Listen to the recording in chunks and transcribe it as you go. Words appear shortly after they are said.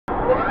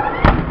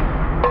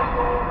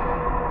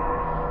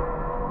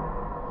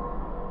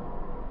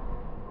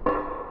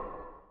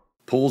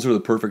Pulls are the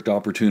perfect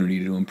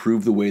opportunity to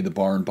improve the way the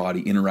bar and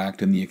body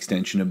interact in the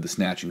extension of the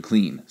snatch and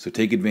clean, so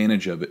take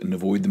advantage of it and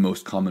avoid the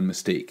most common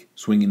mistake,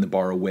 swinging the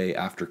bar away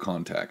after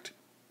contact.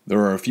 There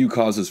are a few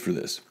causes for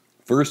this.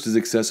 First is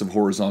excessive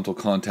horizontal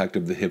contact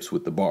of the hips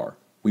with the bar.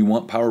 We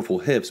want powerful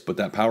hips, but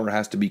that power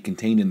has to be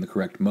contained in the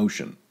correct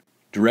motion.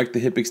 Direct the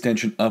hip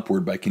extension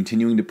upward by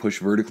continuing to push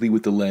vertically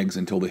with the legs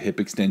until the hip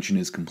extension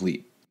is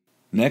complete.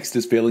 Next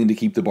is failing to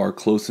keep the bar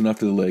close enough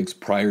to the legs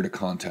prior to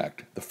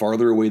contact. The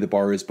farther away the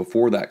bar is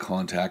before that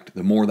contact,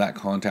 the more that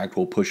contact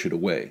will push it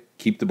away.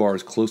 Keep the bar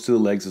as close to the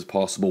legs as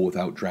possible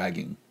without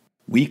dragging.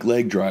 Weak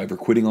leg drive or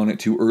quitting on it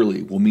too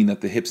early will mean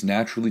that the hips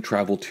naturally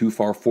travel too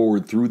far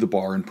forward through the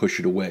bar and push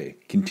it away.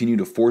 Continue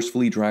to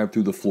forcefully drive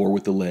through the floor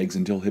with the legs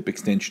until hip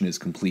extension is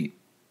complete.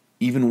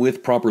 Even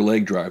with proper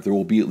leg drive, there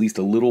will be at least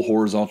a little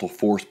horizontal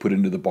force put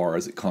into the bar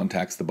as it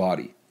contacts the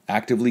body.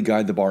 Actively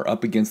guide the bar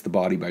up against the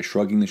body by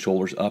shrugging the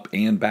shoulders up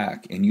and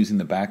back and using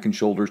the back and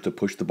shoulders to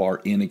push the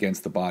bar in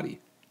against the body.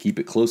 Keep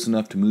it close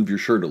enough to move your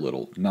shirt a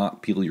little,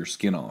 not peel your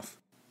skin off.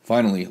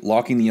 Finally,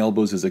 locking the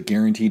elbows is a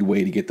guaranteed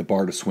way to get the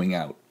bar to swing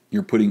out.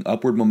 You're putting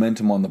upward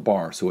momentum on the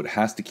bar, so it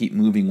has to keep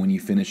moving when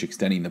you finish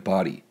extending the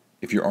body.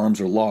 If your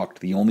arms are locked,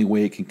 the only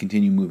way it can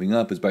continue moving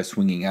up is by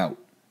swinging out.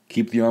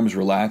 Keep the arms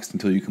relaxed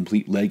until you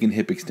complete leg and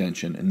hip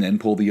extension, and then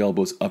pull the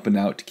elbows up and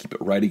out to keep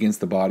it right against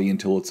the body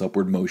until its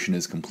upward motion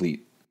is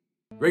complete.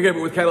 Greg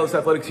Everett with Catalyst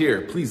Athletics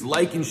here. Please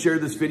like and share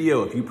this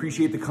video. If you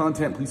appreciate the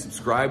content, please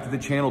subscribe to the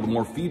channel. The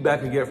more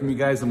feedback I get from you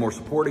guys, the more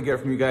support I get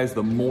from you guys,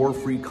 the more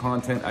free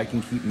content I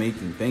can keep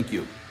making. Thank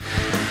you.